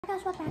Hi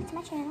guys, welcome back to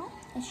my channel.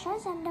 It's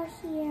Charzendo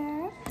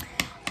here.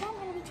 And I'm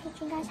going to be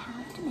teaching you guys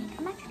how to make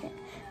a magic trick.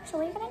 So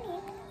what you're going to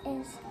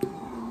need is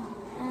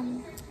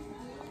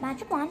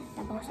magic wand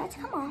that both sides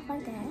come off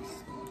like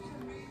this.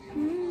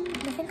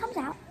 Nothing comes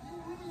out,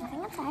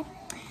 nothing inside.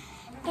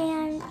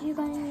 And you're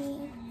going to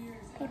need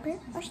paper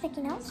or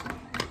sticky notes,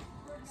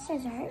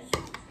 scissors,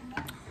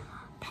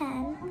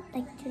 pen,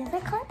 like 2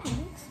 different color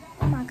pens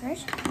or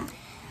markers.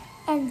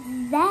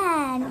 And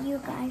then you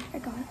guys are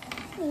going to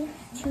need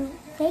to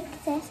take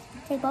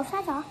both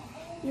sides off,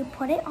 you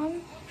put it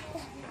on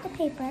the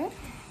paper,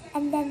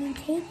 and then you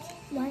take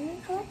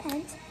one color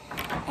pen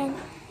and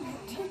you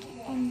take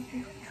it and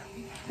you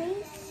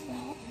trace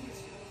it.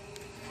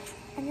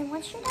 And then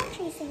once you're done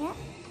tracing it,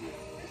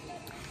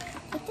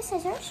 take the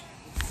scissors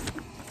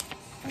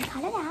and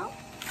cut it out.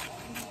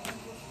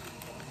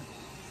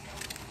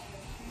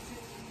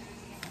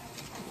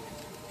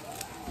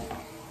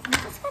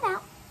 Once it's cut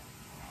out,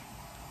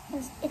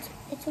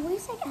 it's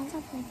always like ends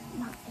up like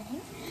not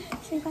fitting,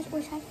 so you guys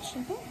always have to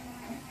shape it.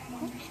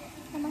 Okay?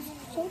 And once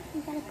it's shaped,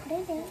 you gotta put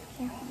it in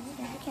carefully,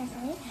 very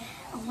carefully.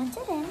 And once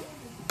it's in,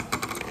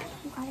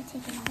 you gotta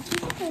take another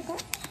piece of paper,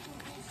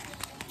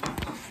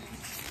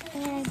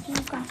 and you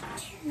got to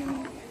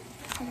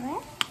color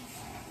it,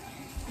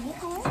 any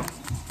color,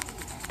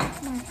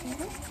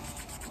 markers,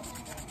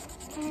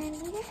 and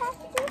you just have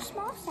to do a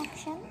small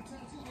section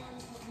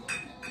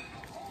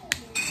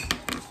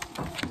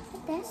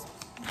like this.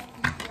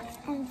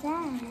 And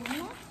then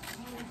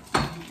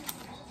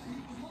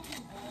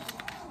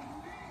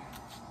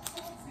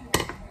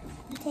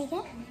you take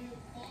it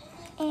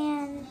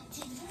and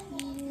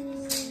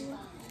you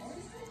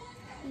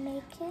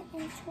make it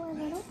into a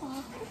little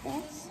ball like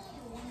this,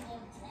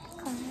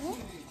 color it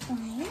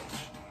orange,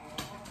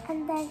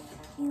 and then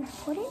you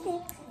put it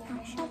in,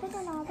 not shove it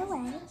in all the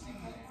way,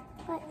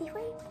 but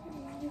before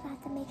you have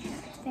to make sure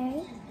it's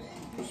very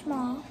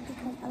small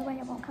because otherwise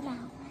it won't come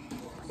out.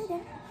 Put it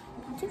in,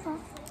 not too far.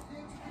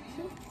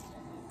 See?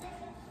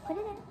 Put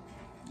it in.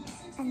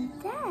 And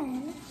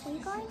then what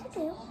you're going to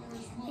do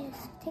is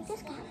take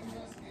this cap,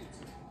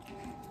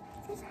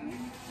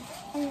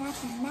 and you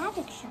have to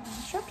magic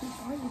show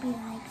people. You'll be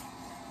like,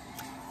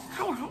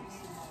 hi guys,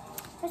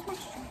 there's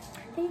magic trick.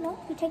 Then you know,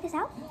 you take this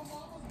out,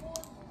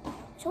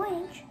 it's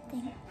orange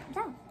thing comes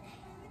out.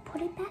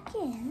 Put it back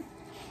in,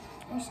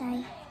 and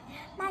say,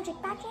 magic,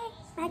 magic,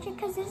 magic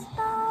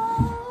Charzendo.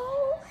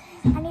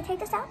 And you take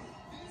this out,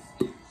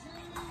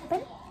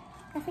 open.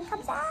 Nothing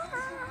comes out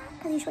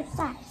because you switch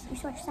sides.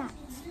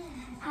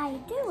 How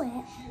you do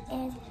it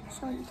is,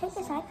 so you take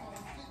this side.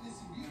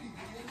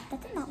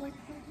 That did not work.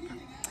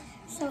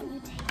 So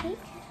you take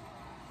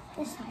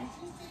this side,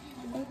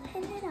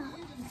 open it up,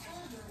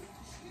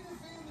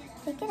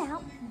 take it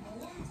out,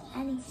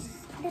 and you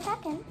put it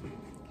back in.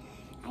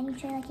 And you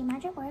say like your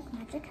magic word,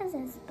 magic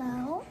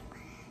Charzendo,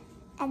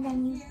 and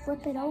then you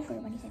flip it over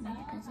when you say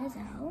magic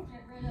Charzendo.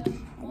 And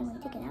then when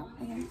you take it out,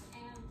 and then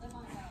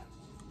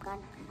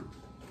gone.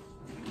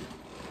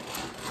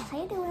 That's how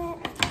you do it.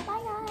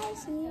 Bye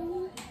guys, see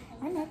you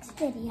in my next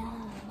video.